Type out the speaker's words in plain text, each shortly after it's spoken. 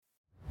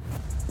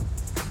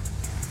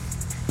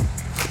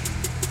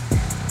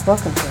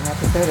Welcome to an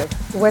episode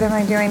of What Am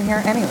I Doing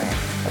Here Anyway?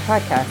 A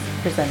podcast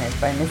presented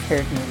by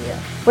Misheard Media.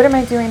 What Am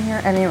I Doing Here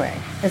Anyway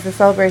is a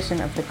celebration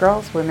of the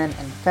girls, women,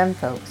 and femme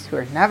folks who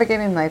are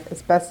navigating life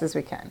as best as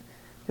we can.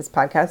 This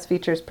podcast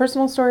features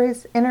personal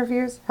stories,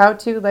 interviews,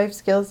 how-to life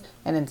skills,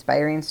 and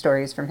inspiring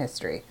stories from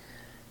history.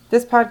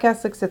 This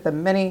podcast looks at the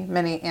many,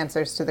 many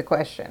answers to the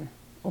question,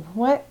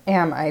 what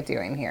am I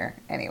doing here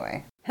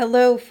anyway?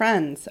 Hello,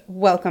 friends.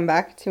 Welcome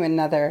back to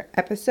another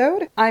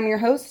episode. I'm your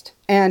host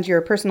and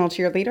your personal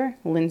cheerleader,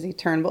 Lindsay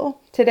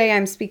Turnbull. Today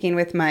I'm speaking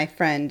with my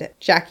friend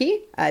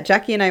Jackie.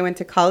 Jackie and I went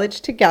to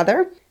college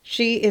together.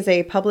 She is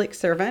a public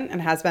servant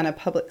and has been a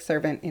public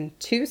servant in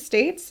 2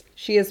 states.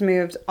 She has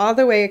moved all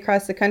the way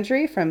across the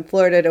country from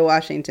Florida to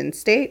Washington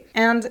State,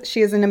 and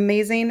she is an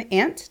amazing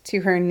aunt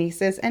to her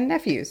nieces and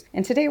nephews.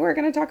 And today we're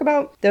going to talk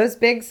about those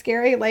big,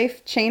 scary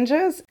life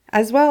changes,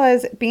 as well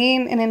as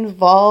being an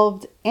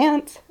involved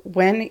aunt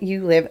when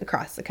you live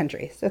across the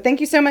country. So thank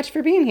you so much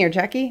for being here,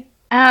 Jackie.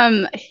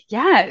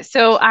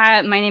 So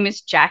my name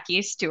is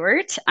Jackie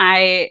Stewart.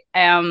 I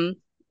am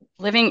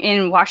living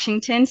in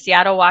Washington,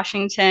 Seattle,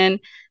 Washington.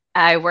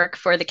 I work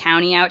for the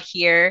county out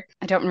here.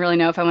 I don't really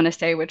know if I want to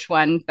say which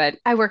one, but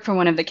I work for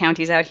one of the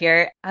counties out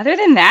here. Other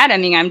than that, I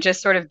mean, I'm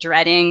just sort of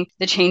dreading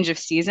the change of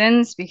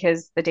seasons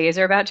because the days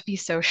are about to be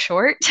so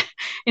short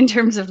in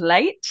terms of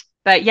light.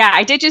 But yeah,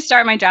 I did just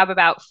start my job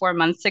about 4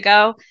 months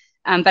ago.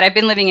 But I've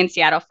been living in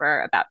Seattle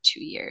for about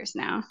 2 years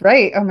now.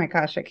 Right. Oh my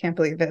gosh, I can't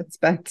believe it's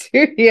been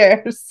 2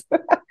 years.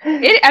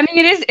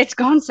 It's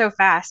gone so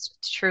fast.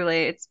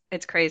 Truly,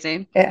 it's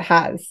crazy. It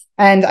has.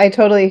 And I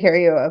totally hear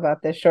you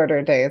about the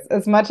shorter days.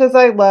 As much as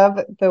I love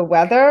the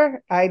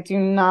weather, I do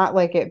not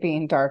like it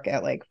being dark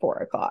at like 4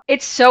 o'clock.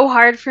 It's so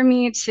hard for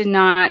me to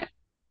not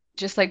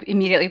just like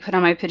immediately put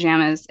on my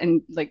pajamas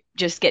and like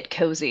just get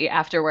cozy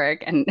after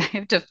work. And I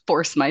have to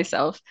force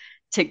myself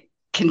to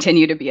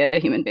continue to be a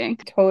human being.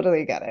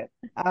 Totally get it.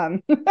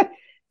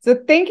 So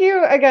thank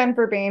you again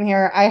for being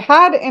here. I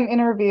had an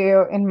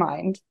interview in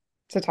mind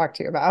to talk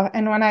to you about,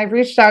 and when I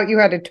reached out, you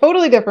had a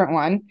totally different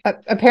one.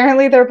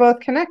 Apparently they're both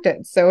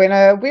connected. So in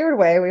a weird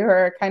way, we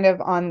were kind of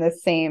on the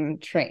same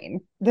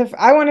train.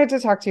 I wanted to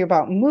talk to you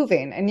about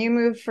moving, and you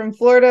moved from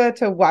Florida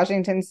to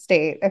Washington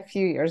State a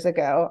few years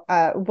ago.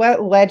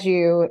 What led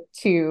you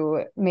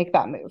to make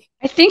that move?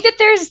 I think that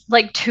there's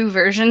like 2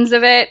 versions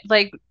of it.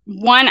 Like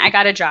one, I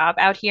got a job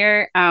out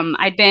here.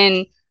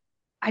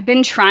 I'd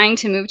been trying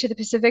to move to the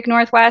Pacific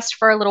Northwest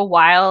for a little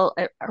while.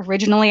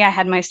 Originally, I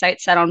had my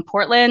sights set on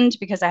Portland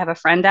because I have a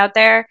friend out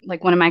there,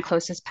 like one of my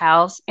closest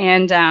pals.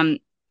 And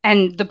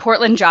the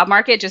Portland job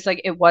market just like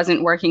it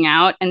wasn't working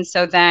out. And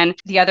so then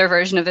the other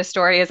version of the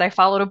story is I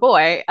followed a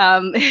boy. I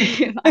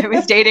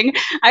was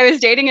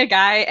dating a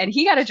guy, and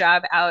he got a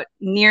job out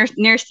near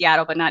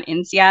Seattle, but not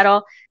in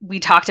Seattle.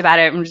 We talked about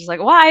it and we're just like,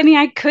 well, I mean,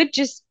 I could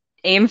just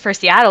aim for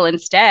Seattle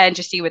instead,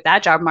 just see what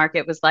that job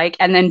market was like.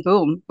 And then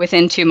boom,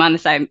 within 2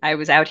 months, I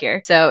was out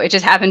here. So it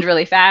just happened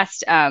really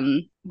fast,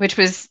 which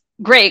was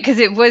great because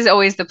it was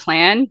always the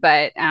plan,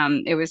 but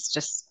it was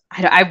just,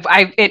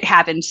 it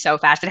happened so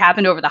fast. It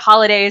happened over the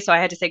holidays. So I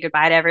had to say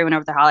goodbye to everyone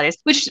over the holidays,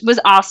 which was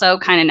also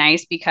kind of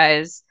nice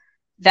because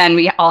then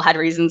we all had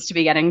reasons to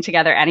be getting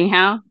together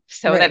anyhow.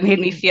 So right. That made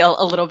me feel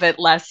a little bit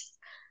less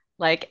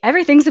like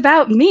everything's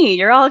about me.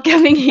 You're all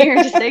coming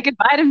here to say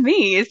goodbye to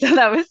me. So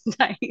that was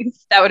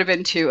nice. That would have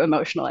been too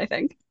emotional, I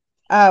think.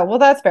 Well,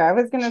 that's fair. I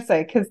was going to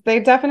say, because they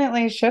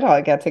definitely should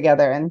all get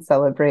together and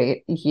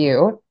celebrate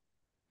you.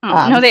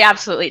 No, they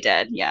absolutely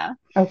did. Yeah.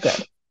 Oh,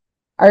 good.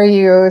 Are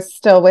you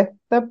still with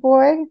the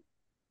boy?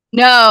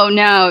 No,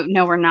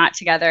 we're not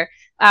together.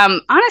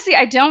 Honestly,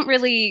 I don't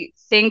really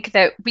think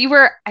that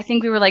I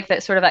think we were like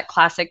that sort of that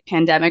classic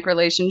pandemic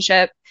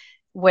relationship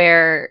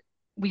where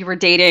we were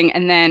dating,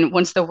 and then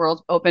once the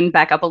world opened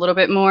back up a little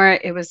bit more,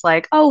 it was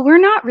like, oh, we're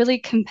not really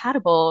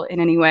compatible in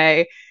any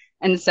way.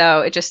 And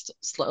so it just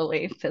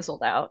slowly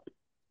fizzled out.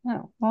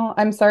 Oh, well,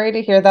 I'm sorry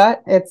to hear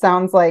that. It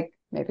sounds like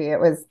maybe it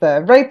was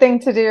the right thing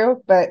to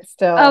do, but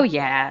still. Oh,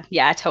 yeah,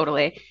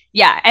 totally.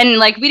 Yeah. And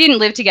like we didn't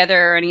live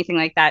together or anything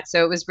like that.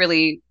 So it was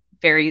really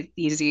very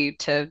easy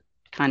to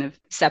kind of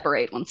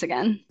separate once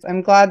again.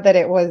 I'm glad that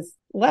it was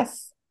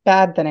less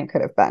bad than it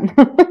could have been.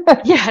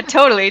 Yeah,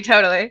 totally.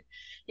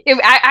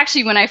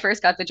 Actually, when I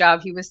first got the job,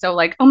 he was so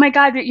like, oh my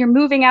God, you're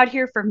moving out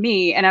here for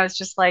me. And I was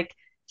just like,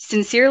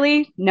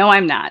 sincerely, no,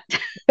 I'm not.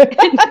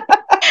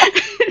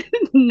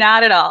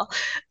 Not at all.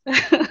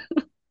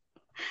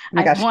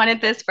 I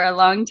wanted this for a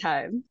long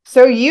time.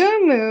 So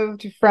you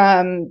moved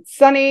from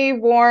sunny,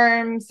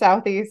 warm,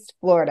 Southeast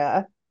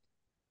Florida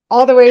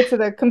all the way to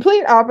the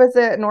complete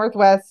opposite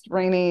Northwest,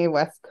 rainy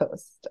West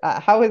Coast.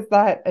 How is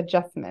that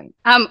adjustment?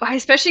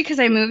 Especially because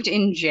I moved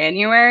in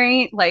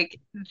January, like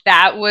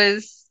that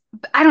was,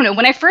 I don't know.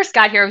 When I first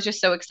got here, I was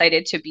just so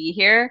excited to be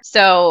here.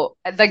 So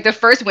like the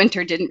first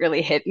winter didn't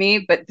really hit me,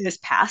 but this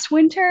past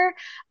winter,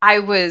 I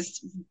was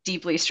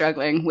deeply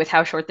struggling with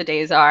how short the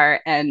days are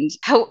and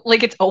how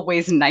like it's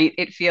always night,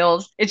 it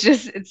feels.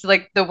 It's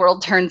like the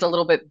world turns a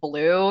little bit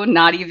blue,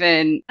 not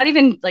even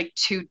like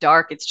too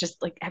dark. It's just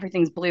like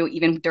everything's blue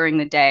even during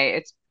the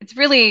day. It's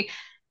really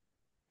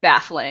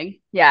baffling.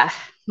 Yeah.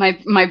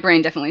 My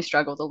brain definitely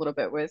struggled a little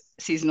bit with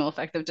seasonal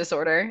affective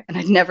disorder, and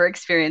I'd never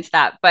experienced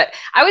that. But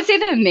I would say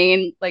the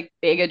main like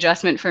big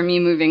adjustment for me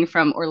moving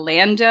from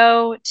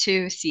Orlando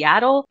to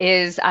Seattle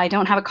is I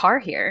don't have a car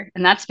here.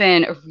 And that's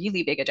been a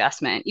really big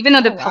adjustment. Even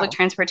though Oh, the public wow.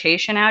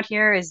 transportation out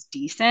here is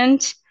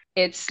decent,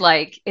 it's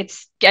like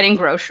it's getting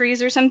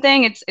groceries or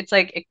something. It's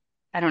like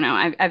I don't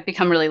know. I've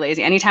become really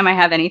lazy. Anytime I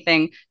have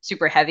anything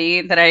super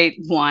heavy that I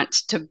want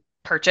to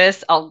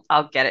purchase,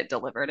 I'll get it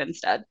delivered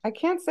instead. I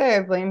can't say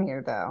I blame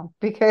you though,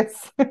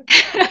 because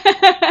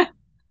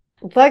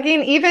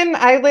lugging, even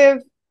I live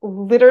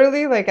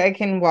literally like I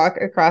can walk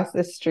across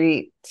the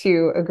street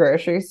to a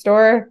grocery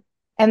store.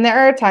 And there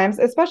are times,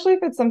 especially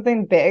if it's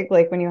something big,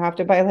 like when you have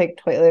to buy like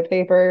toilet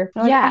paper,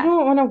 you're like, I Yeah.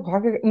 don't want to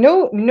walk.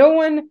 No, no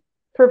one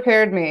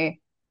prepared me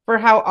for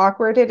how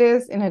awkward it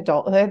is in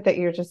adulthood that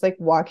you're just like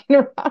walking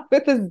around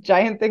with this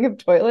giant thing of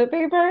toilet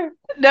paper.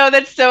 No,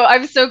 that's so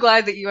I'm so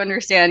glad that you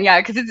understand. Yeah,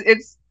 because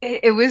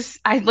it was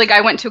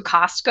I went to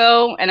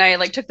Costco and I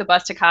like took the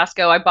bus to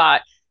Costco. I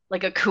bought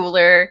like a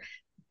cooler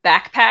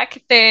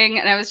backpack thing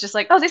and I was just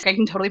like, oh, this I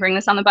can totally bring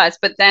this on the bus.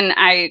 But then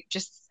I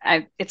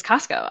it's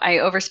Costco. I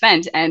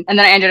overspent and then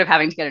I ended up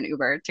having to get an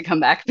Uber to come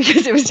back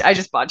because it was I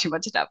just bought too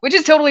much stuff, which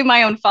is totally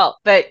my own fault.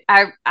 But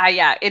I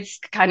yeah, it's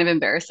kind of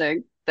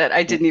embarrassing that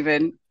I didn't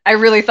even I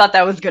really thought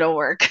that was gonna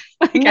work.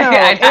 Like No,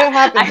 it I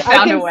happens. I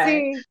found a can way.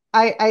 see,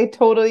 I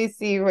totally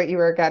see what you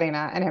were getting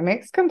at, and it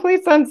makes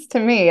complete sense to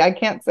me. I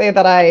can't say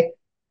that I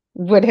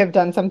would have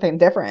done something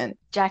different.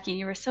 Jackie,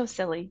 you were so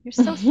silly. You're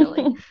so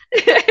silly.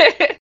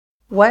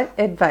 What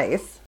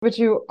advice would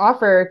you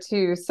offer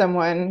to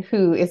someone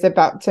who is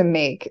about to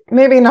make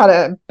maybe not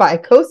a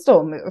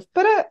bi-coastal move,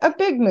 but a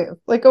big move,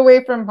 like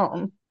away from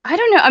home? I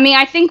don't know. I mean,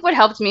 I think what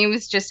helped me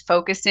was just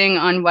focusing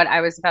on what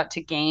I was about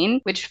to gain,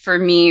 which for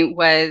me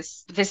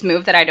was this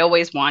move that I'd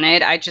always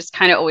wanted. I just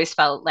kind of always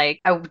felt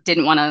like I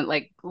didn't want to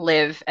like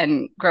live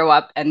and grow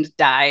up and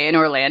die in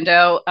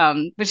Orlando,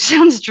 which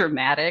sounds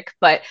dramatic,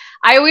 but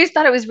I always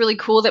thought it was really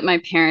cool that my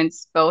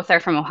parents both are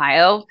from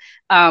Ohio,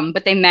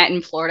 but they met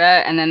in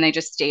Florida and then they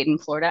just stayed in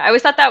Florida. I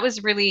always thought that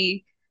was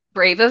really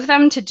brave of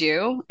them to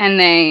do, and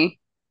they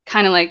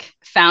kind of like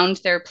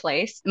found their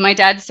place. My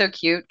dad's so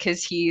cute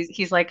because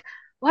he's like,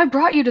 well, I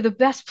brought you to the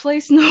best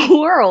place in the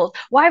world.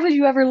 Why would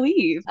you ever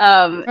leave?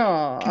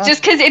 Oh,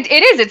 Just because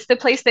it's the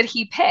place that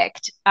he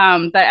picked.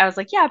 But I was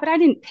like, yeah, but I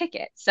didn't pick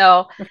it.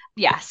 So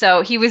yeah,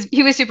 so he was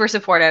super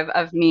supportive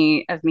of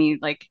me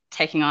like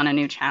taking on a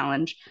new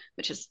challenge,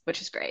 which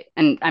is great,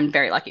 and I'm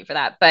very lucky for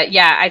that. But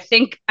yeah, I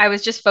think I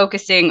was just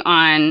focusing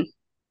on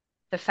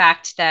the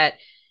fact that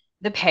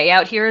the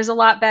payout here is a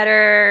lot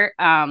better.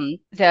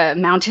 The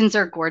mountains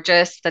are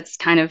gorgeous. That's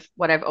kind of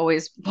what I've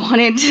always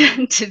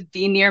wanted to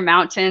be near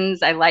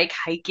mountains. I like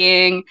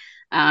hiking.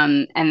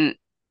 And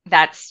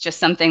that's just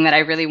something that I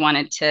really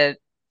wanted to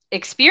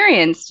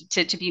experience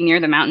to be near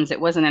the mountains.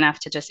 It wasn't enough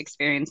to just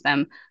experience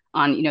them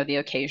on, the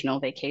occasional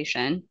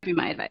vacation. Would be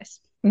my advice.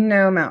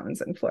 no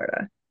mountains in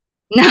Florida.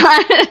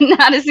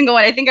 Not a single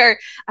one.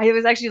 I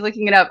was actually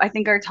looking it up. I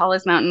think our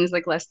tallest mountain is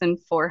like less than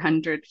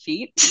 400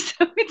 feet.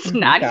 So Oh it's my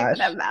not even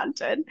a gosh.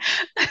 mountain.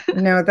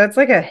 No, that's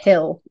like a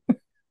hill,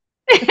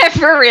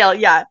 For real,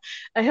 yeah.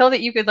 A hill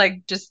that you could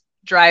like just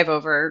drive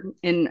over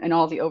in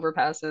all the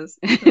overpasses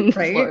in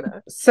right?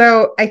 Florida.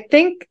 So I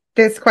think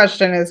this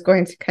question is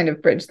going to kind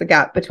of bridge the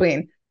gap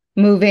between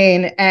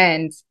moving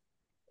and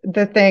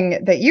the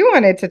thing that you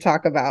wanted to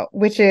talk about,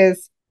 which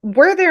is,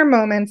 were there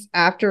moments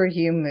after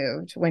you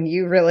moved when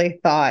you really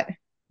thought,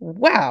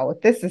 wow,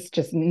 this is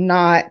just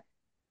not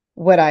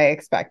what I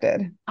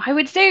expected? I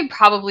would say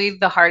probably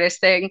the hardest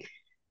thing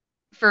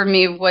for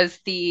me was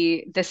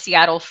the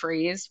Seattle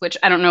freeze, which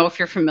I don't know if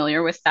you're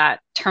familiar with that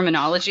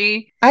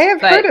terminology, I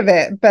have heard but of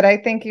it, but I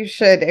think you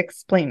should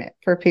explain it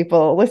for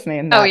people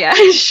listening oh that yeah,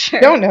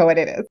 sure. don't know what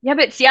it is. Yeah,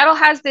 but Seattle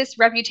has this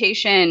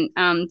reputation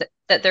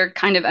that they're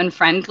kind of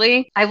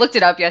unfriendly. I looked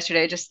it up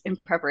yesterday just in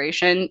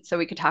preparation so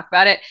we could talk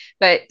about it.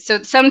 But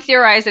so some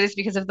theorize that it's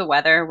because of the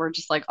weather. We're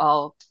just like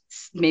all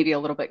maybe a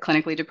little bit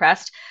clinically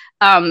depressed.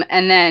 And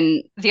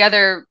then the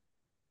other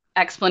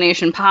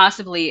explanation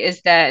possibly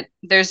is that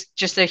there's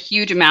just a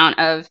huge amount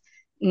of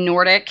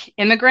Nordic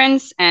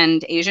immigrants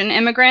and Asian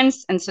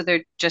immigrants. And so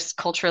they're just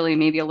culturally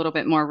maybe a little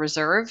bit more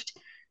reserved.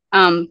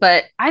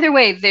 But either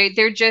way,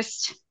 they're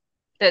just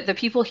the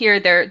people here,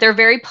 they're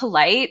very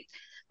polite,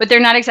 but they're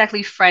not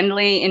exactly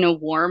friendly in a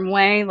warm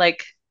way.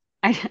 Like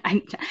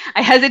I,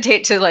 I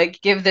hesitate to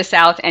like give the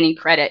South any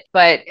credit,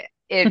 but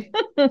if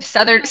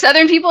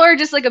Southern people are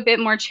just like a bit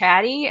more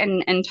chatty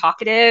and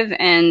talkative,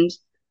 and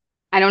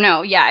I don't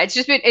know. Yeah,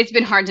 it's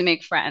been hard to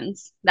make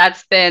friends.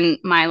 That's been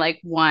my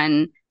like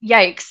one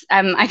yikes.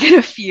 I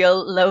gonna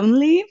feel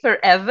lonely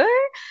forever.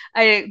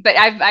 But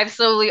I've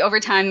slowly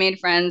over time made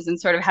friends and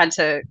sort of had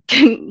to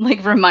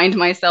like remind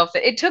myself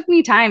that it took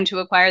me time to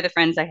acquire the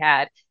friends I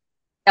had,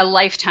 a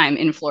lifetime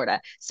in Florida.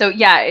 So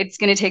yeah, it's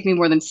gonna take me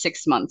more than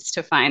 6 months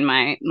to find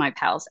my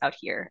pals out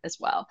here as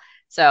well.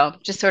 So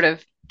just sort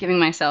of giving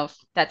myself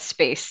that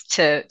space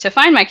to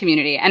find my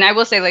community. And I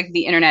will say like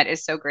the internet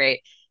is so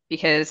great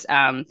because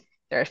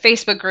there are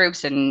Facebook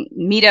groups and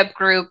meetup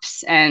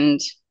groups and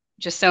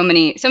just so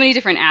many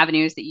different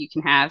avenues that you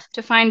can have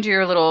to find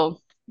your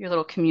little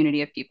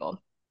community of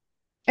people.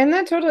 And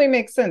that totally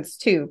makes sense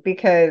too,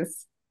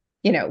 because,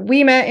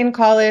 we met in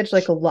college,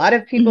 like a lot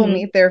of people Mm-hmm.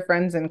 meet their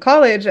friends in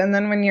college. And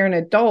then when you're an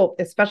adult,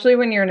 especially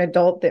when you're an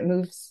adult that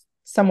moves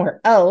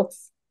somewhere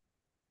else,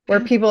 where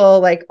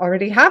people like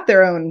already have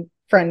their own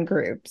friend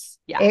groups,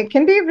 Yeah. it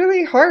can be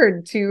really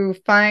hard to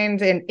find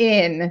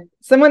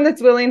someone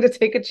that's willing to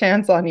take a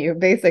chance on you,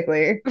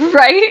 basically.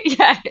 Right?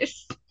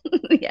 Yes.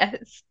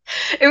 Yes.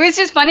 It was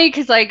just funny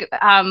because like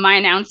my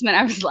announcement,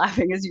 I was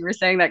laughing as you were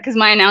saying that because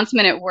my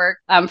announcement at work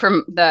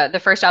from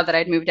the first job that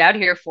I'd moved out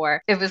here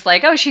for, it was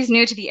like, oh, she's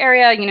new to the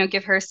area,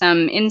 give her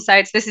some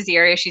insights. This is the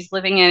area she's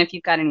living in. If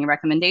you've got any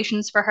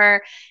recommendations for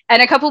her.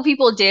 And a couple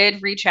people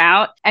did reach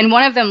out, and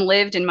one of them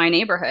lived in my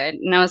neighborhood.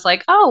 And I was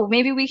like, oh,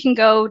 maybe we can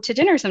go to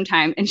dinner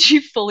sometime. And she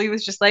fully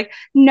was just like,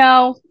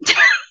 no.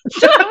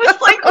 So I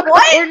was like,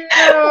 what? Oh,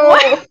 no.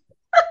 What?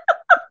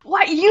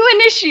 Why you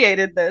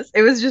initiated this?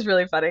 It was just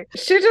really funny.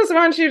 She just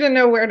wants you to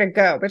know where to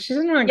go, but she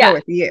doesn't want to go Yeah,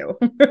 with you.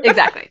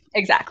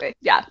 exactly.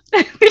 Yeah,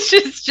 which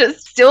is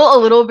just still a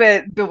little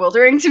bit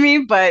bewildering to me,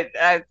 but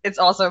it's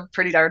also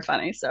pretty darn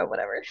funny. So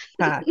whatever.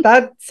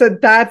 That's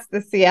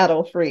the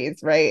Seattle freeze,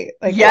 right?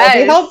 Like, Yes.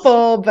 it'll be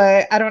helpful,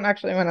 but I don't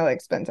actually want to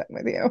like spend time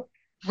with you.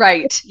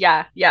 Right.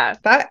 Yeah.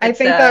 I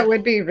think that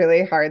would be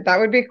really hard. That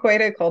would be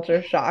quite a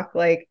culture shock.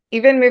 Like,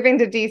 even moving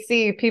to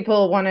DC,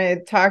 people want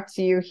to talk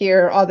to you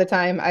here all the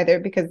time, either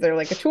because they're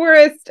like a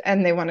tourist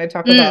and they want to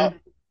talk about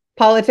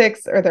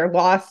politics, or they're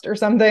lost or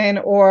something,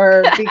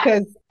 or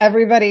because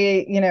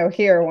everybody,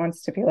 here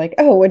wants to be like,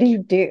 oh, what do you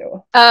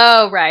do?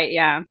 Oh, right.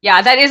 Yeah.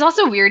 Yeah. That is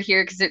also weird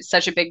here because it's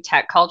such a big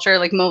tech culture.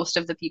 Like most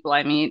of the people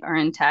I meet are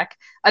in tech,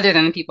 other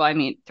than the people I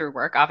meet through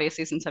work,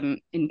 obviously, since I'm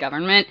in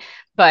government.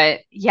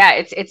 But yeah,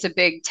 it's a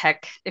big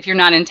tech. If you're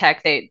not in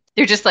tech,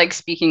 they're just like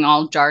speaking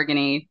all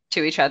jargony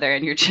to each other,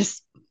 and you're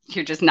just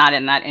not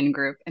in that in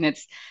group. And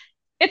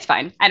it's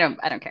fine. I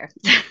don't care.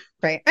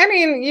 Right. I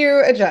mean,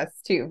 you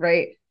adjust too,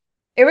 right?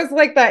 It was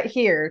like that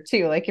here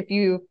too. Like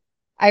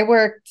I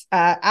worked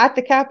at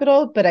the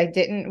Capitol, but I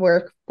didn't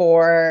work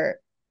for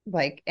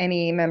like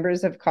any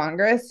members of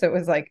Congress. So it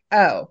was like,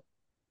 oh,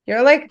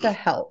 you're like the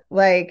help.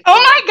 Like, Oh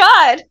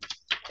my God.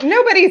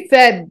 nobody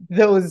said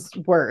those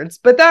words,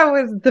 but that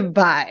was the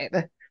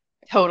vibe.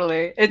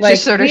 Totally. It Like,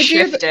 just sort of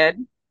shifted.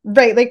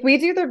 Right. Like, we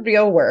do the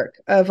real work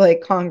of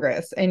like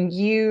Congress, and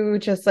you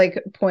just like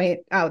point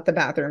out the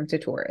bathroom to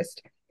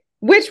tourists,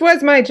 which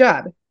was my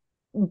job.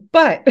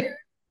 But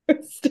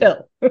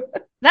still.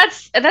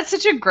 That's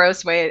such a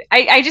gross way.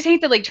 I just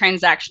hate the like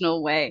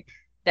transactional way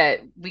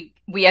that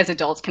we as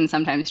adults can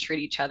sometimes treat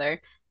each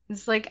other.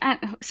 It's like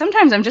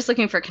sometimes I'm just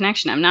looking for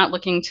connection. I'm not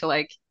looking to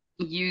like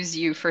use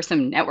you for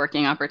some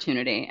networking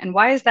opportunity. And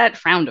why is that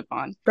frowned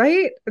upon?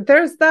 Right.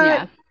 There's that.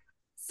 Yeah.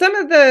 Some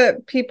of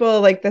the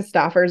people, like the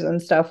staffers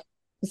and stuff,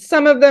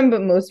 some of them,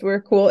 but most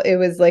were cool. It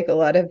was like a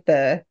lot of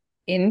the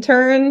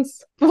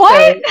interns.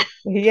 What? So,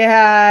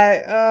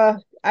 yeah.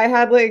 I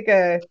had like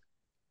a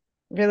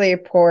really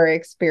poor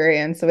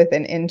experience with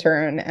an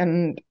intern,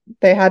 and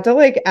they had to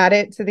like add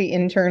it to the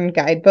intern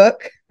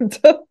guidebook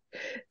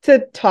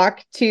to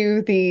talk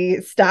to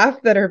the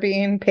staff that are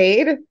being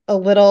paid a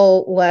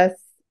little less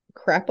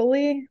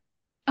crappily.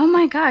 Oh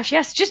my gosh,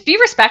 yes. Just be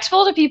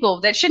respectful to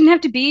people. That shouldn't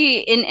have to be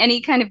in any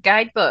kind of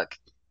guidebook.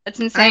 That's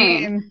I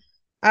insane. mean,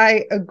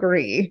 I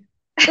agree.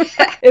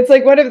 It's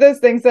like one of those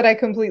things that I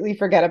completely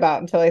forget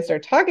about until I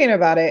start talking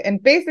about it.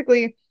 And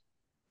basically,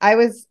 I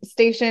was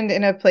stationed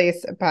in a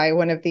place by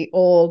one of the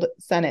old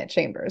Senate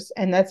chambers,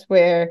 and that's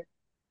where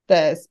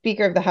the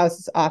Speaker of the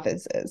House's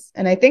office is.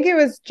 And I think it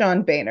was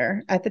John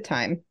Boehner at the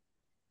time.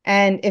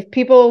 And if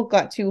people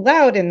got too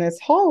loud in this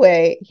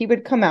hallway, he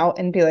would come out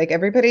and be like,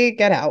 everybody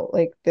get out.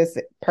 Like, this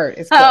part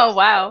is closed. Oh,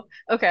 wow.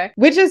 Okay.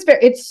 Which is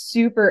it's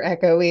super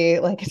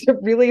echoey. Like, it's a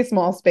really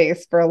small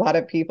space for a lot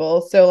of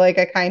people. So like,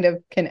 I kind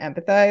of can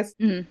empathize.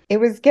 Mm-hmm.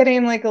 It was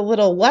getting like a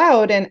little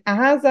loud. And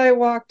as I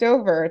walked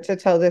over to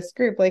tell this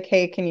group, like,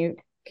 hey, can you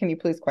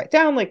please quiet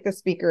down? Like, the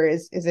speaker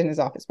is in his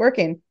office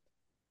working.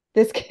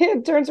 This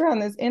kid turns around,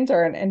 this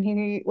intern, and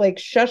he like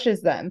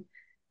shushes them.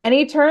 And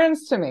he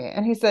turns to me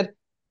and he said,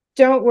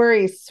 don't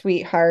worry,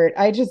 sweetheart.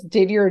 I just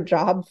did your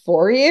job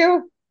for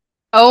you.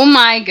 Oh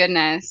my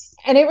goodness.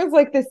 And it was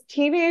like this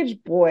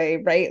teenage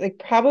boy, right? Like,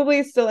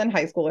 probably still in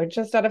high school or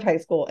just out of high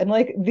school. And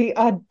like the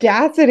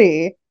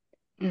audacity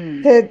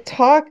to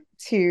talk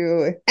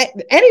to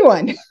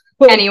anyone.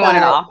 Like anyone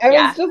that. at all. I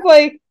was just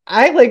like,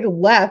 I like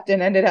left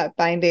and ended up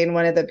finding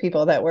one of the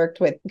people that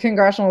worked with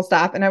congressional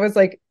staff. And I was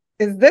like,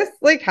 is this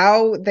like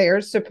how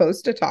they're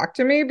supposed to talk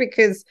to me?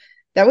 Because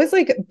that was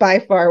like by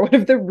far one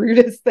of the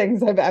rudest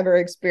things I've ever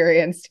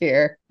experienced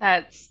here.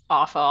 That's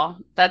awful.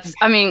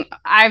 I mean,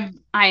 I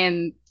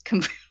am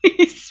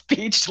completely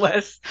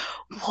speechless.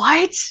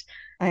 What?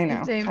 I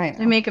know. They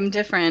make them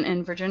different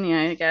in Virginia,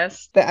 I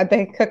guess.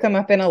 They cook them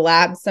up in a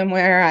lab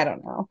somewhere. I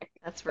don't know.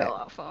 That's real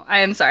awful. I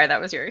am sorry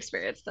that was your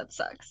experience. That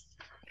sucks.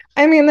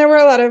 I mean, there were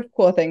a lot of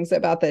cool things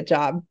about the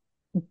job,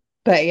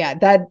 But yeah,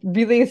 that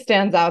really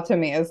stands out to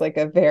me as like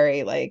a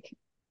very like,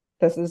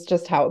 this is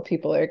just how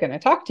people are going to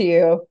talk to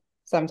you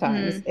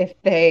sometimes Mm, if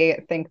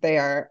they think they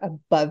are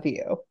above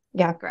you.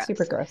 Yeah,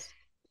 super gross. gross.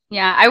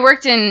 Yeah, I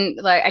worked in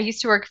like I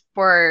used to work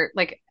for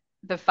like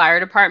the fire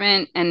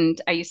department and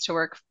I used to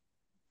work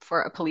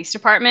for a police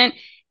department.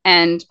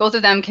 And both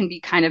of them can be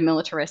kind of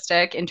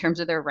militaristic in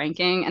terms of their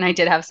ranking. And I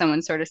did have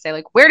someone sort of say,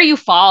 like, where do you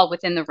fall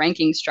within the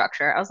ranking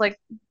structure? I was like,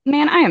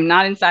 man, I am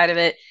not inside of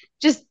it.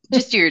 Just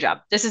do your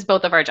job. This is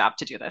both of our job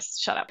to do this.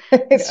 Shut up.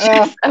 It's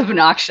just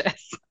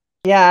obnoxious.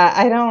 Yeah,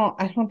 I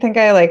don't think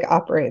I like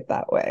operate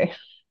that way.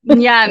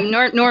 Yeah,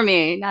 nor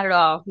me, not at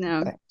all.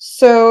 No.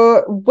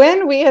 So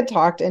when we had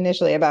talked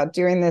initially about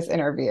doing this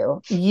interview,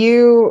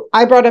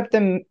 I brought up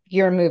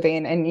your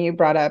moving, and you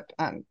brought up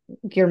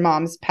your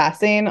mom's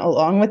passing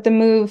along with the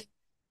move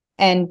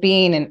and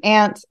being an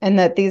aunt, and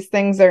that these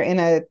things are in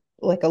a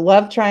like a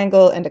love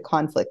triangle and a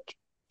conflict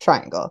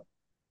triangle.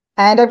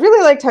 And I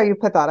really liked how you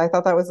put that. I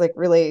thought that was like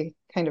really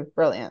kind of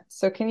brilliant.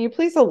 So can you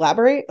please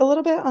elaborate a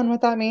little bit on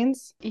what that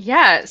means?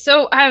 Yeah.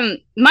 So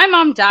my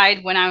mom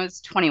died when I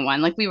was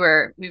 21. Like we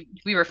were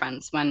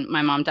friends when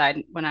my mom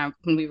died when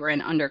we were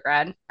in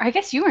undergrad. I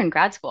guess you were in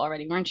grad school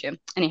already, weren't you?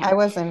 Anyhow, I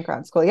was in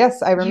grad school.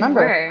 Yes, I you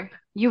remember. were.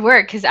 You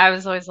were because I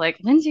was always like,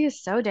 Lindsay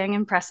is so dang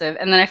impressive.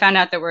 And then I found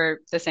out that we're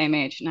the same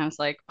age and I was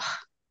like, "Ugh,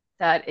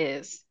 that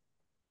is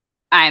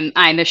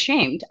I'm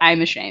ashamed.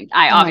 I'm ashamed.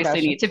 I Oh my obviously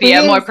gosh. need to be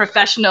a more Please,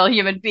 professional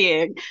human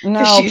being because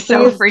no, she's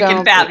so please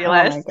freaking don't be. Oh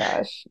my fabulous.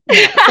 gosh. No,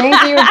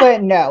 thank you,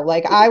 but no.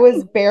 Like I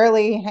was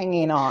barely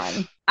hanging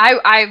on.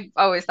 I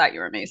always thought you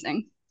were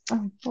amazing.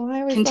 Oh, well,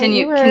 I always thought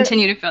you were.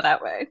 Continue to feel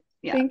that way.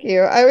 Yeah. Thank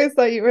you. I always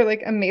thought you were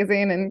like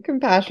amazing and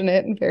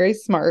compassionate and very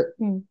smart.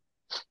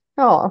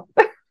 Oh,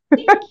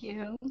 Thank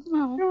you.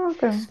 Oh. you're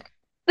welcome.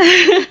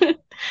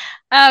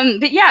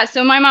 But yeah,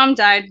 so my mom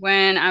died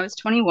when I was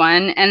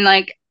 21 and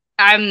like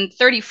I'm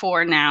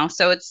 34 now,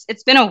 so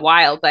it's been a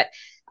while, but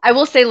I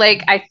will say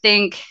like I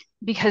think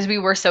because we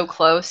were so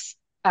close,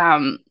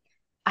 um,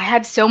 I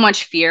had so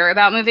much fear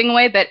about moving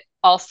away, but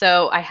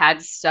also I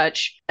had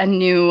such a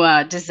new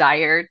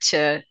desire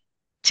to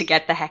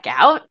get the heck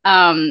out.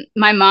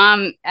 My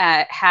mom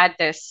had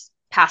this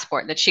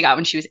passport that she got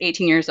when she was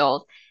 18 years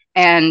old,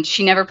 and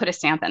she never put a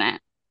stamp in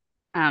it.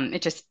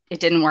 It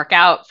didn't work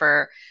out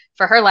for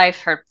her life,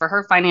 for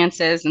her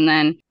finances, and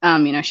then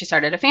she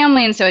started a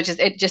family, and so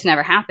it just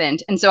never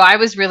happened. And so I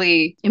was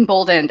really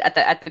emboldened at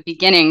the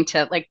beginning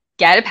to like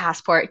get a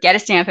passport, get a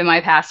stamp in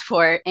my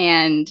passport,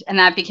 and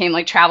that became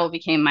like travel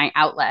became my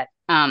outlet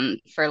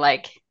for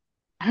like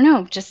I don't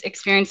know, just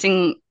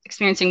experiencing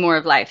more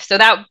of life. So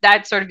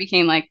that sort of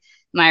became like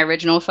my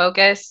original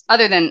focus,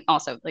 other than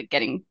also like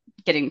getting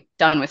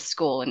done with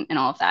school and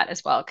all of that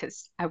as well,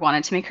 because I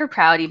wanted to make her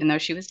proud, even though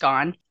she was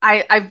gone.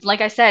 I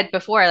like I said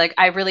before, like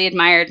I really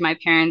admired my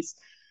parents.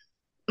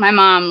 My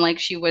mom, like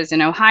she was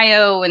in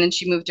Ohio and then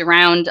she moved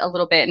around a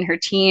little bit in her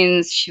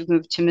teens. She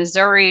moved to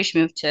Missouri, she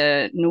moved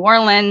to New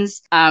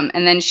Orleans,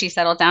 and then she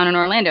settled down in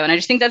Orlando. And I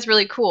just think that's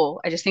really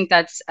cool. I just think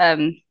that's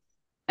an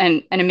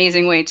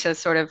amazing way to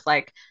sort of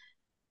like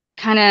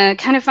kind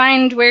of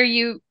find where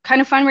you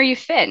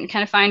fit and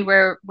kind of find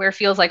where it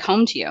feels like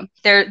home to you.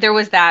 There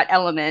was that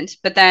element,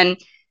 but then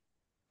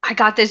I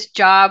got this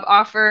job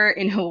offer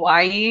in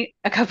Hawaii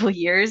a couple of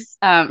years.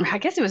 I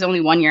guess it was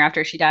only 1 year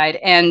after she died,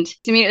 and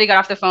immediately got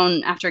off the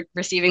phone after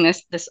receiving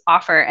this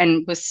offer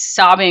and was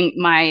sobbing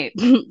my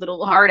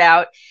little heart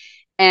out.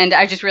 And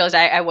I just realized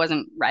I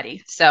wasn't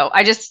ready, so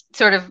I just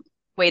sort of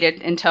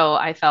waited until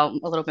I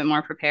felt a little bit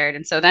more prepared.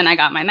 And so then I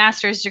got my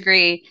master's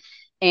degree,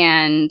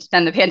 and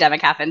then the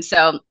pandemic happened.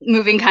 So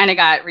moving kind of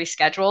got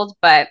rescheduled.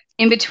 But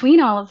in between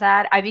all of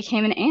that, I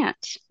became an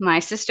aunt. My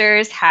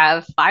sisters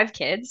have 5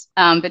 kids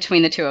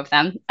between the two of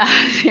them.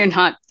 They're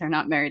not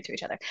married to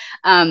each other.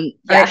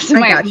 Yeah. So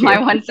my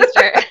one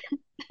sister.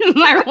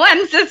 My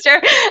one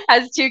sister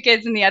has 2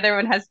 kids and the other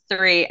one has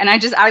 3. And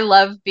I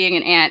love being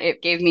an aunt.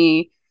 It gave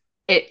me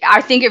it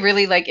I think it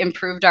really like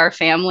improved our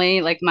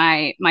family. Like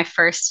my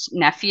first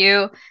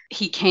nephew,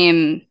 he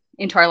came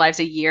into our lives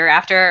a year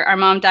after our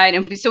mom died,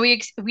 and so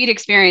we'd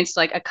experienced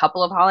like a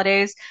couple of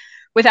holidays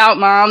without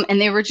mom,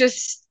 and they were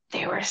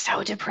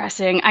so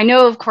depressing. I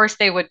know of course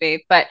they would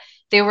be, but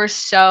they were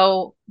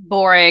so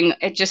boring.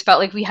 It just felt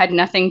like we had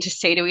nothing to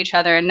say to each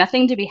other and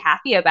nothing to be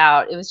happy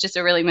about. It was just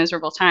a really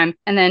miserable time.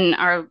 And then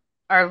our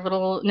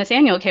little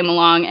Nathaniel came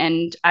along,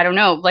 and I don't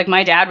know, like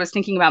my dad was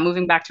thinking about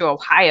moving back to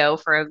Ohio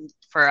for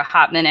a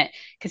hot minute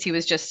because he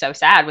was just so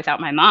sad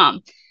without my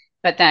mom.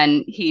 But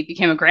then he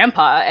became a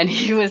grandpa and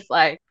he was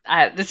like,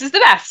 this is the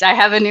best. I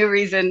have a new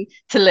reason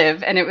to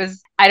live. And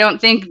I don't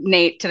think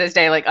Nate to this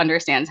day like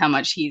understands how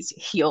much he's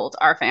healed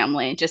our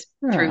family just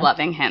through Hmm.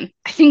 loving him.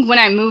 I think when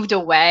I moved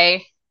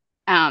away,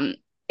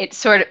 it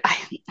sort of, I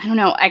don't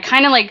know, I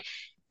kind of like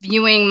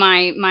viewing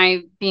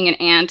my being an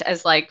aunt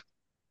as like,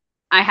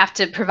 I have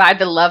to provide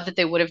the love that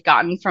they would have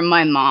gotten from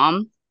my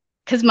mom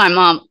because my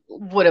mom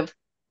would have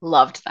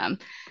loved them.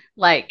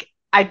 Like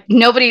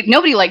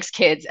nobody likes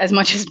kids as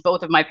much as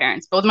both of my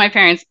parents. Both of my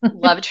parents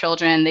love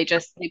children.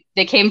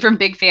 They came from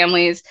big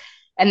families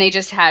and they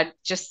just had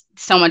just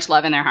so much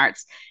love in their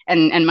hearts.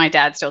 And my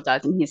dad still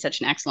does, and he's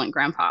such an excellent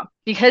grandpa.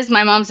 Because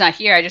my mom's not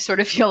here, I just sort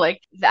of feel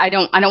like I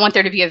don't want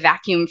there to be a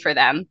vacuum for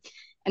them.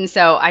 And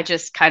so I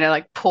just kind of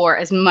like pour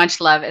as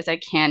much love as I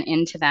can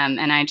into them.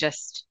 And I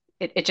just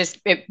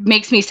it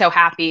makes me so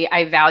happy.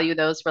 I value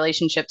those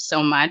relationships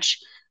so much.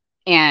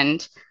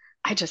 And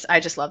I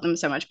just love them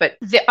so much. But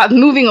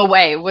moving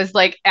away was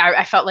like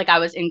I felt like I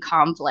was in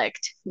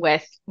conflict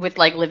with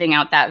like living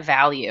out that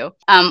value,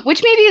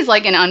 which maybe is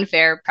like an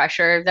unfair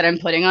pressure that I'm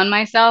putting on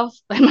myself.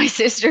 But my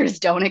sisters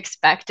don't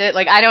expect it.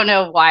 Like I don't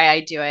know why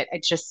I do it.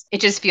 It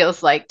just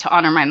feels like to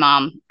honor my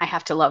mom, I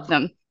have to love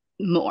them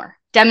more,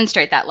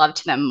 demonstrate that love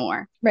to them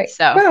more. Right.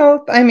 So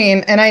Well, I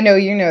mean, and I know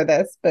you know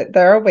this, but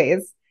there are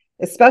ways,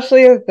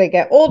 especially as they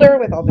get older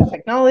with all the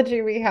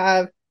technology we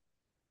have,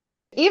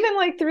 even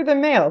like through the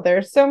mail,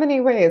 there's so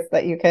many ways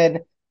that you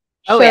could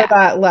oh show yeah.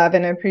 that love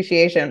and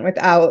appreciation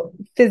without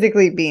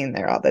physically being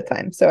there all the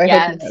time. So I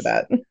hope you know Yes.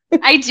 that.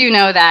 I do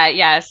know that.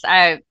 Yes.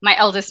 My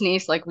eldest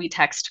niece, like we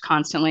text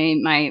constantly.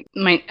 My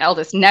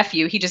eldest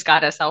nephew, he just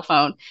got a cell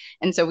phone,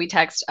 and so we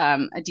text a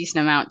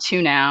decent amount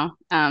too now.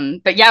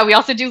 But yeah, we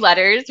also do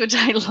letters, which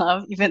I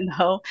love, even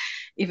though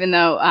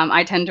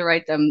I tend to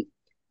write them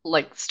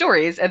like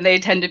stories, and they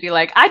tend to be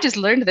like, I just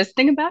learned this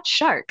thing about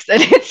sharks,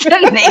 and it's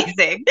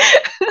amazing.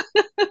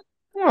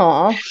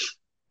 Aw.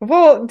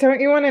 Well,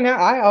 don't you want to know?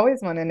 I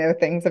always want to know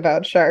things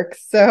about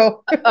sharks.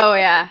 So Oh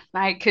yeah,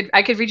 I could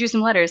read you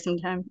some letters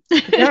sometime.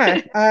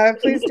 yeah,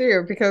 please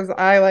do because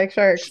I like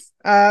sharks.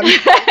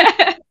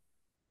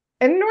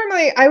 And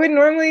normally, I would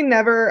normally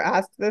never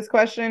ask this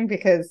question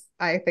because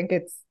I think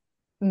it's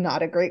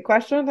not a great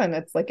question and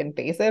it's like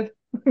invasive.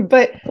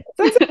 But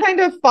since it kind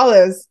of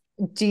follows,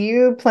 do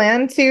you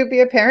plan to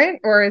be a parent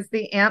or is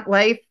the ant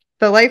life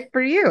the life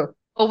for you?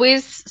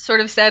 Always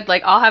sort of said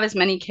like I'll have as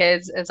many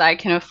kids as I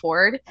can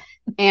afford,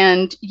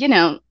 and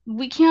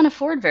we can't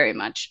afford very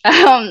much.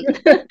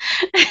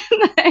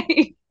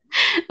 Like,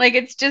 like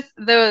it's just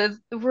the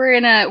we're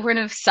in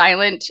a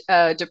silent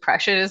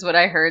depression is what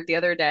I heard the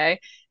other day.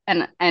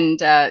 And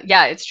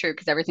yeah, it's true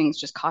because everything's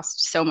just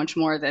cost so much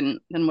more than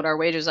what our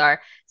wages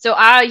are. So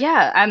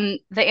yeah,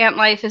 the ant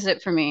life is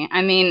it for me.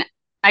 I mean,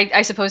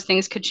 I suppose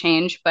things could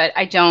change, but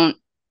I don't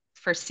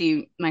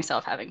foresee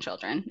myself having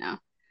children. No.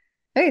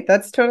 Hey,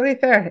 that's totally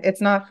fair.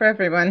 It's not for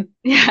everyone.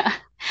 Yeah.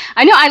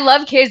 I know I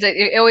love kids.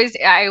 I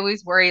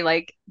always worry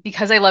like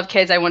because I love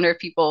kids, I wonder if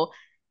people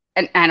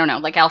and I don't know,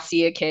 like I'll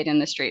see a kid in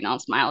the street and I'll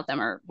smile at them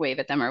or wave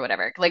at them or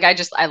whatever. Like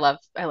I love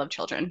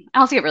children. I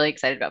also get really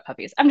excited about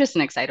puppies. I'm just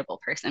an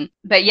excitable person.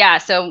 But yeah,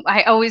 so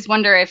I always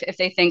wonder if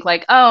they think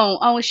like,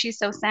 oh, she's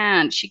so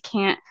sad.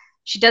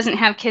 She doesn't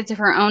have kids of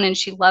her own and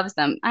she loves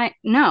them. I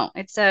no,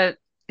 it's a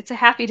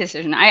happy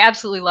decision. I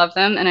absolutely love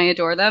them and I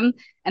adore them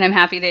and I'm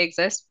happy they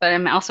exist, but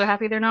I'm also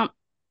happy they're not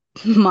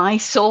my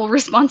sole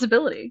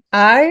responsibility.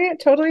 I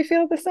totally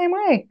feel the same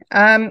way.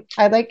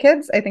 I like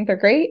kids. I think they're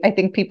great. I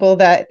think people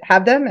that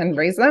have them and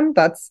raise them,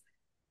 that's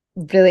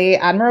really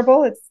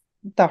admirable. It's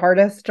the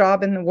hardest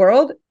job in the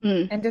world,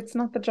 Mm. and it's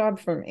not the job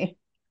for me.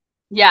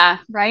 Yeah,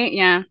 right?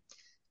 Yeah.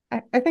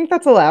 I think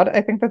that's allowed.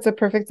 I think that's a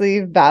perfectly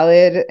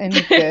valid and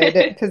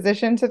good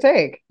position to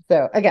take.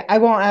 So again, I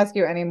won't ask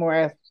you any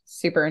more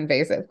super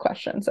invasive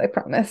questions, I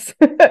promise.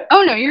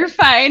 Oh no, you're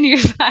fine. You're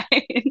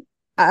fine.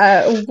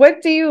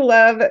 What do you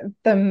love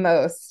the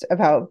most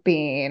about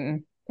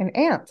being an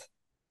aunt?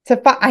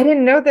 I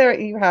didn't know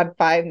that you had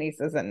five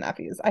nieces and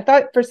nephews. I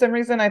thought for some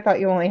reason I thought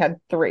you only had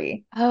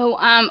three.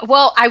 Oh,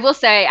 well, I will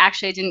say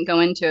actually I didn't go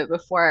into it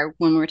before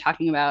when we were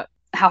talking about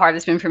how hard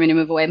it's been for me to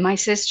move away. My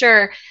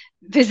sister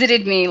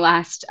visited me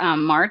last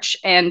March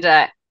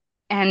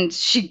and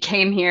she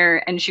came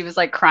here and she was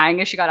like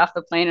crying as she got off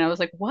the plane and I was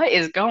like, what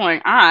is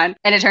going on?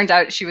 And it turns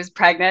out she was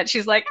pregnant.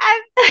 She's like,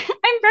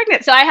 I'm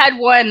pregnant. So I had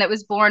one that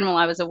was born while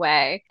I was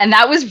away. And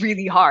that was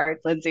really hard,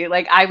 Lindsay.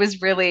 Like I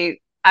was really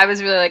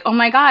like, oh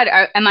my God,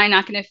 am I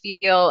not going to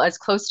feel as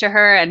close to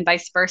her and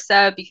vice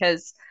versa?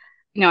 Because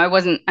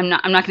I'm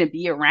not going to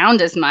be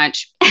around as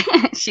much.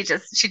 She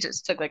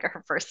just took like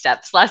her first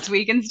steps last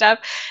week and stuff.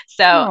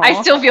 So I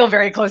Oh, still feel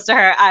very close to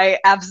her. I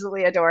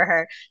absolutely adore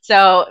her.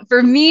 So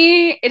for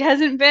me, it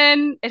hasn't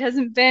been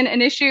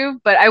an issue,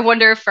 but I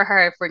wonder for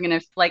her if we're going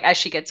to like as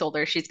she gets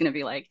older, she's going to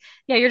be like,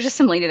 yeah, you're just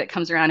some lady that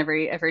comes around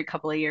every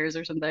couple of years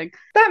or something.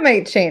 that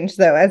might change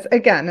though, as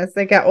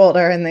they get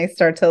older and they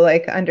start to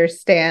like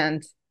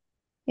understand,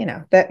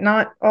 that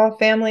not all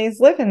families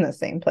live in the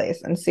same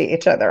place and see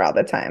each other all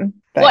the time.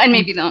 Well, But and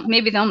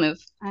maybe they'll move.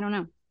 I don't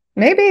know.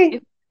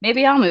 maybe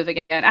Maybe I'll move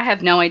again. I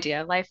have no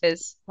idea. Life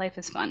is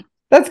fun.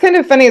 that's kind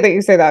of funny that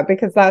you say that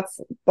because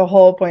that's the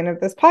whole point of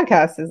this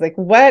podcast is like,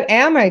 what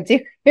am I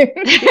doing here?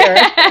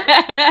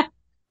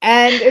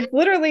 And it's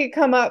literally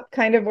come up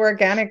kind of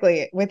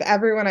organically with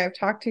everyone I've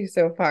talked to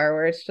so far,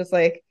 where it's just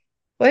like,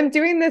 well, I'm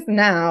doing this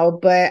now,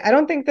 but I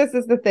don't think this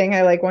is the thing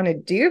I like want to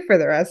do for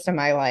the rest of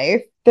my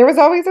life. There was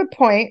always a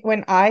point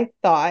when I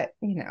thought,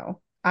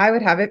 I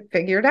would have it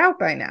figured out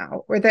by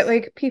now, or that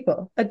like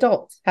people,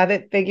 adults, have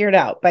it figured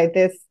out by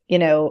this,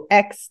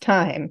 X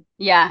time.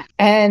 Yeah.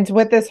 And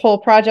what this whole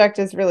project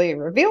is really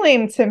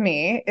revealing to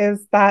me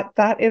is that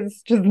that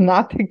is just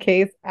not the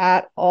case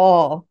at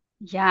all.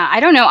 Yeah, I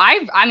don't know.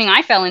 I mean,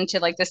 I fell into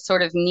like this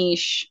sort of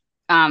niche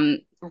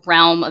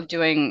realm of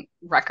doing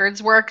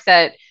records work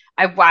that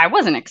I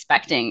wasn't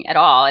expecting at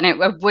all. And it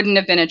wouldn't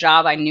have been a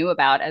job I knew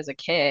about as a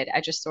kid. I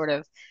just sort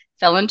of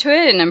fell into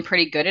it and I'm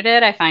pretty good at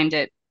it. I find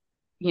it,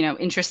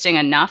 interesting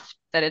enough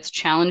that it's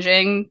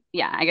challenging.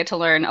 Yeah, I get to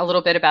learn a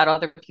little bit about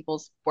other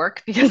people's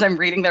work because I'm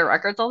reading their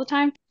records all the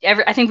time.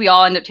 I think we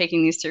all end up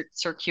taking these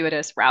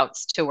circuitous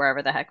routes to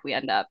wherever the heck we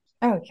end up.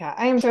 Oh yeah,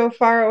 I am so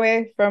far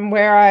away from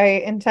where I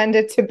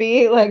intended to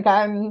be. Like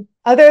I'm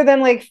other than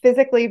like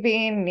physically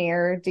being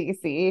near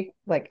DC,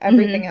 like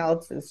everything Mhm.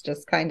 else is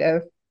just kind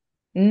of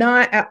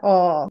not at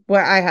all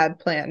what I had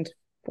planned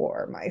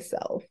for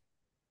myself.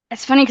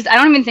 It's funny because I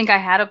don't even think I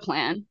had a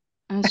plan.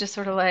 I was just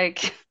sort of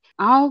like,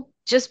 I'll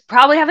just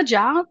probably have a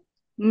job,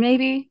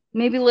 maybe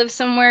live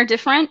somewhere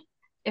different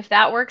if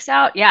that works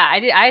out. Yeah, I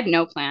had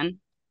no plan.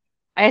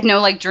 I had no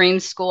like dream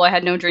school. I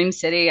had no dream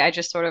city. I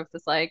just sort of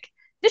was like,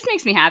 this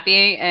makes me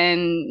happy,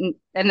 and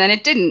then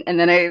it didn't, and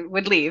then I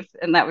would leave,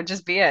 and that would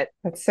just be it.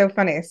 That's so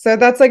funny. So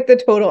that's like the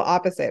total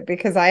opposite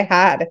because I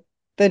had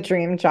the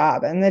dream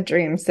job and the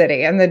dream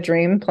city and the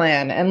dream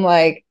plan and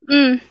like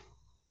Mm,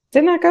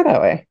 did not go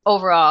that way.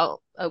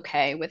 overall,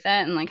 okay with it,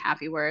 and like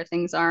happy where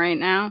things are right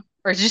now,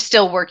 or just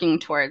still working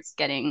towards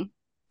I'm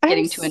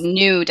getting to a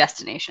new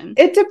destination.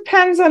 it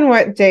depends on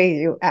what day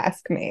you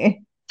ask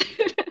me,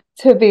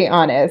 to be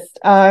honest.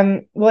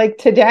 Like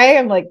today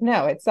I'm like,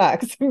 no, it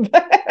sucks.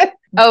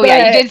 Oh yeah,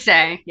 you But did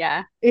say,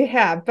 yeah.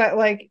 yeah, but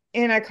like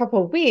in a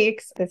couple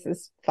weeks, this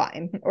is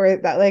fine. Or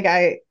that like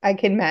I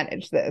can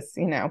manage this,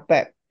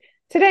 but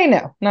today,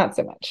 no, not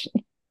so much.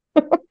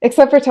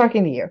 Except for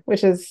talking to you,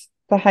 which is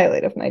the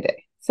highlight of my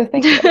day. So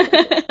thank you.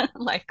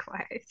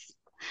 Likewise.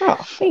 Oh,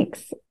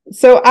 thanks.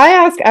 So I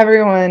ask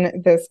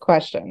everyone this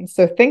question.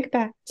 So think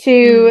back to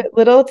Mm.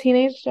 little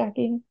teenage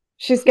Jackie.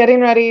 She's getting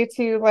ready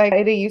to like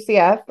to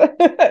UCF,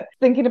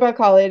 thinking about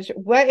college.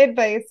 What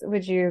advice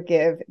would you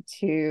give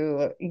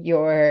to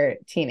your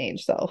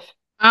teenage self?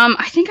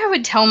 I think I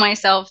would tell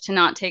myself to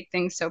not take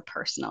things so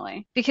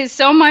personally because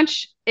so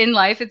much in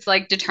life it's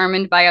like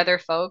determined by other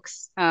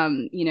folks,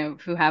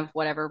 who have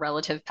whatever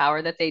relative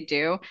power that they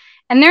do.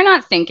 And they're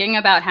not thinking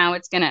about how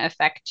it's going to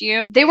affect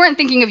you. They weren't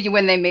thinking of you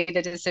when they made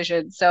the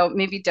decision. So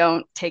maybe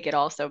don't take it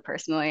all so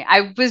personally.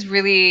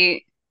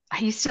 I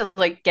used to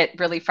like get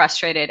really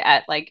frustrated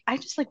at like, I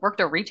just like worked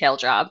a retail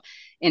job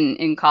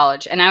in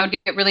college and I would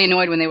get really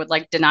annoyed when they would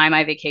like deny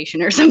my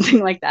vacation or something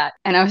like that.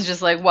 And I was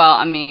just like, well,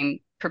 I mean,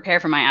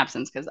 prepare for my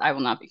absence because I will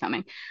not be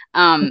coming.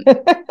 Um,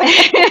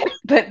 I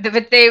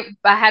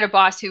had a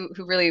boss who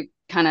really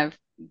kind of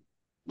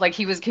like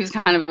he was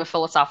kind of a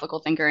philosophical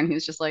thinker, and he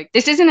was just like,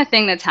 this isn't a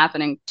thing that's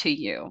happening to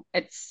you.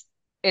 It's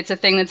a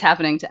thing that's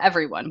happening to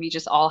everyone. We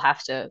just all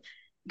have to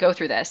go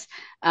through this.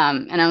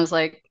 And I was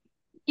like,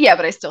 yeah,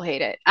 but I still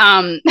hate it.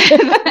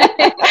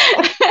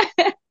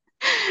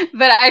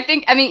 But I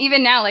think, I mean,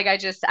 even now, like I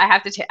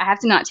have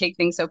to not take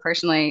things so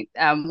personally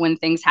when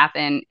things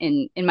happen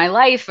in my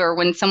life or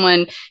when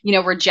someone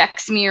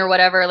rejects me or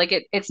whatever. Like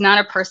it's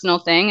not a personal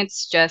thing.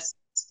 It's just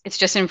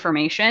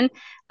information.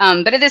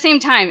 But at the same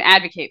time,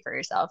 advocate for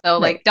yourself. So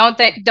Right. like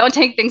don't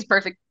take things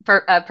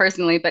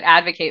personally, but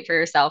advocate for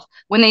yourself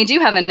when they do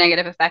have a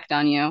negative effect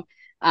on you.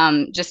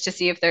 Just to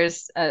see if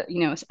there's a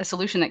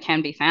solution that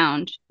can be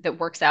found that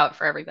works out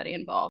for everybody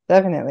involved.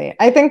 Definitely.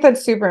 I think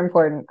that's super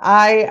important.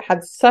 I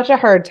had such a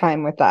hard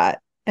time with that.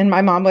 And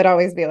my mom would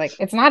always be like,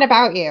 it's not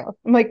about you.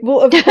 I'm like,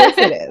 well, of course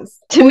it is.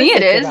 Of To me,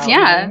 course it it's is. about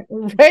Yeah.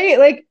 me. Right?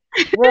 Like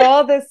we're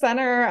all the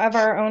center of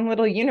our own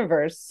little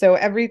universe. So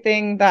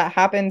everything that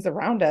happens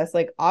around us,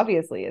 like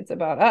obviously it's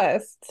about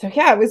us. So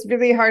yeah, it was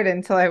really hard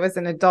until I was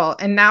an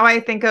adult. And now I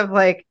think of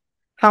like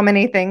how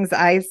many things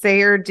I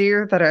say or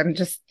do that I'm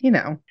just,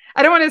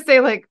 I don't want to say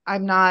like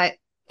I'm not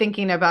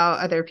thinking about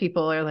other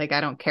people or like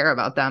I don't care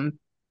about them.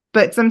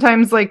 But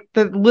sometimes like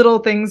the little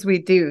things we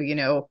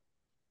do,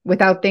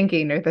 without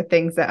thinking are the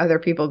things that other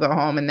people go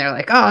home and they're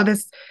like, oh,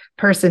 this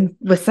person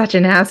was such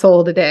an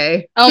asshole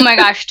today. Oh my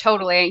gosh,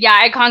 totally. Yeah,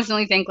 I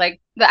constantly think like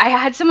I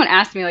had someone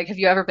ask me like, "Have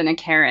you ever been a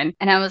Karen?"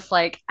 And I was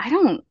like, "I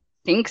don't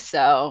think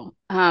so."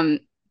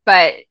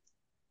 But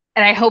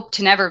and I hope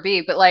to never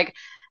be, but like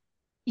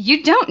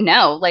you don't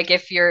know like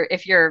if you're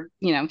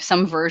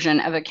some version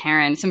of a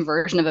Karen, some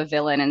version of a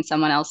villain in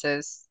someone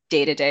else's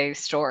day-to-day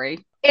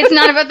story. It's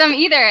not about them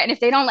either. And if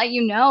they don't let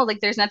you know, like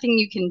there's nothing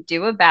you can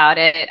do about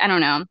it. I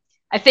don't know.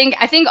 I think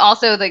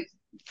also like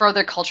for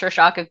the culture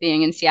shock of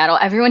being in Seattle,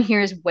 everyone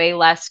here is way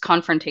less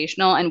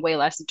confrontational and way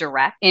less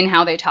direct in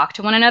how they talk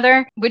to one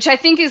another, which I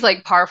think is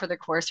like par for the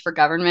course for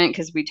government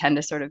because we tend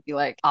to sort of be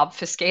like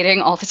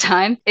obfuscating all the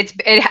time.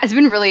 It has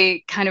been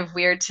really kind of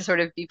weird to sort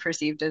of be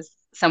perceived as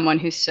someone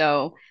who's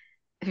so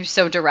who's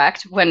so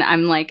direct when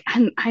I'm like,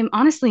 I'm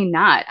honestly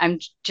not. I'm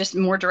just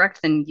more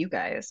direct than you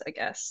guys, I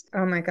guess.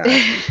 Oh my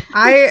gosh.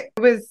 I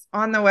was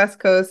on the West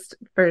Coast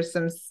for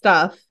some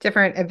stuff,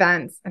 different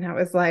events, and I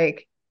was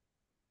like,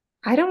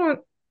 I don't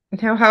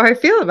know how I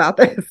feel about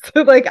this.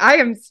 Like, I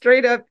am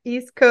straight up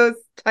East Coast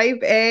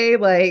type A,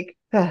 like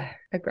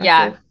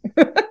aggressive.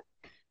 Yeah.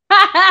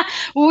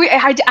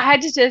 I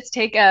had to just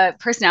take a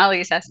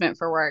personality assessment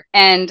for work,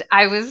 and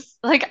I was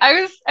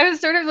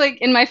sort of like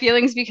in my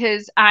feelings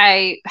because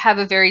I have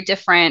a very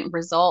different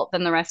result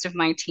than the rest of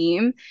my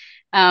team,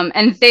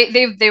 and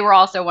they were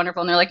also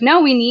wonderful, and they're like,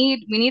 no, we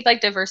need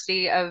like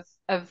diversity of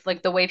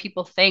like the way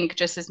people think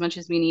just as much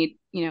as we need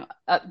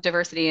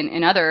diversity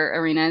in other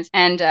arenas,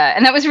 and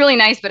that was really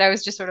nice, but I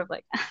was just sort of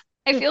like.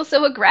 I feel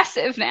so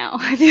aggressive now.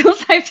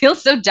 I feel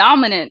so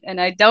dominant,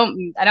 and I don't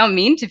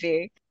mean to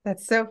be.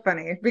 That's so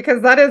funny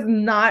because that is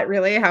not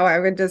really how I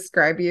would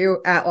describe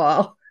you at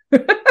all.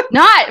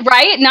 Not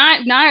right,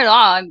 not at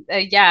all.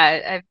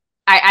 Yeah,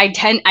 I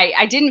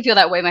didn't feel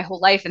that way my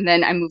whole life, and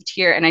then I moved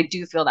here, and I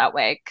do feel that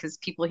way because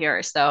people here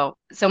are so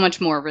much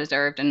more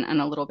reserved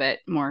and a little bit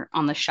more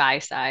on the shy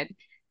side.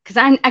 Because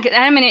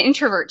I'm an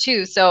introvert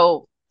too,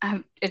 so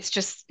it's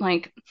just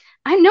like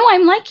I know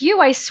I'm like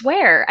you. I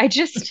swear, I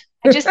just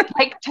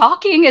like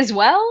talking as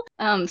well.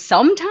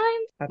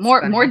 Sometimes That's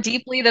more funny.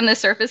 deeply than the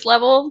surface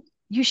level.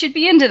 You should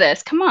be into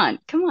this. Come on,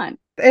 come on.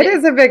 It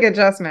is a big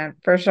adjustment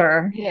for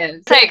sure. Yeah,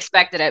 I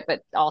expected it,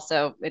 but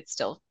also it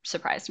still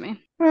surprised me.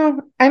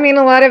 Well, I mean,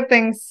 a lot of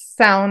things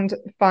sound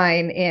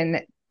fine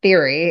in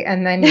theory,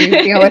 and then you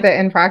deal with it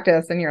in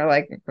practice, and you're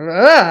like,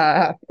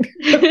 ugh.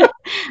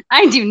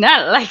 I do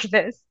not like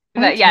this.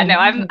 But That's yeah, no,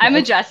 I'm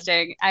ridiculous.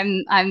 adjusting.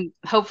 I'm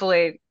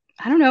hopefully,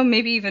 I don't know,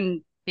 maybe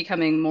even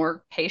becoming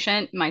more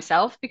patient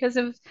myself because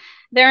of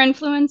their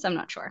influence. I'm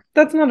not sure.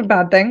 That's not a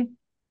bad thing.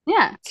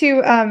 Yeah.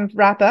 To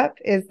wrap up,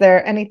 is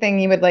there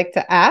anything you would like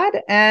to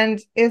add? And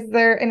is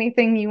there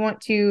anything you want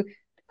to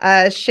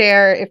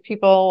share if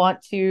people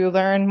want to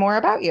learn more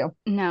about you?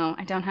 No,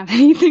 I don't have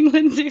anything,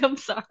 Lindsay. I'm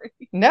sorry.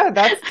 No,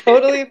 that's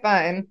totally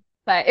fine.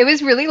 But it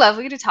was really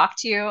lovely to talk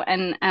to you.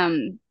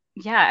 And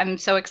yeah, I'm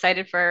so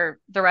excited for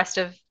the rest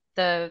of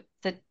the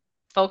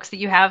folks that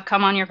you have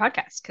come on your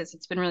podcast because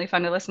it's been really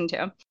fun to listen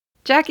to.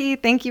 Jackie,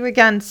 thank you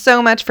again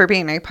so much for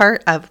being a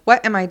part of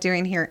What Am I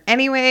Doing Here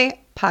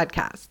Anyway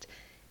podcast.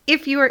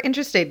 If you are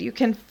interested, you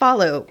can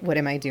follow What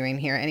Am I Doing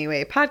Here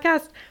Anyway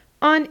podcast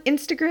on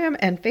Instagram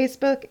and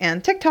Facebook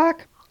and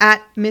TikTok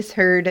at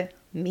Misheard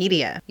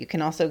Media. You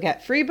can also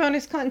get free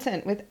bonus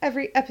content with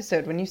every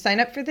episode when you sign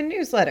up for the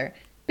newsletter,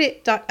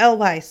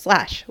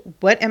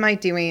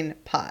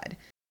 bit.ly/whatamidoingpod.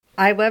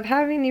 I love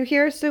having you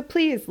here, so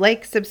please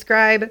like,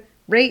 subscribe,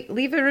 rate,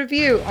 leave a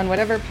review on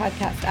whatever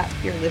podcast app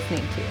you're listening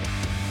to.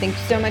 Thanks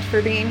so much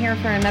for being here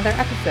for another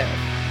episode.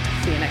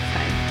 See you next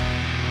time.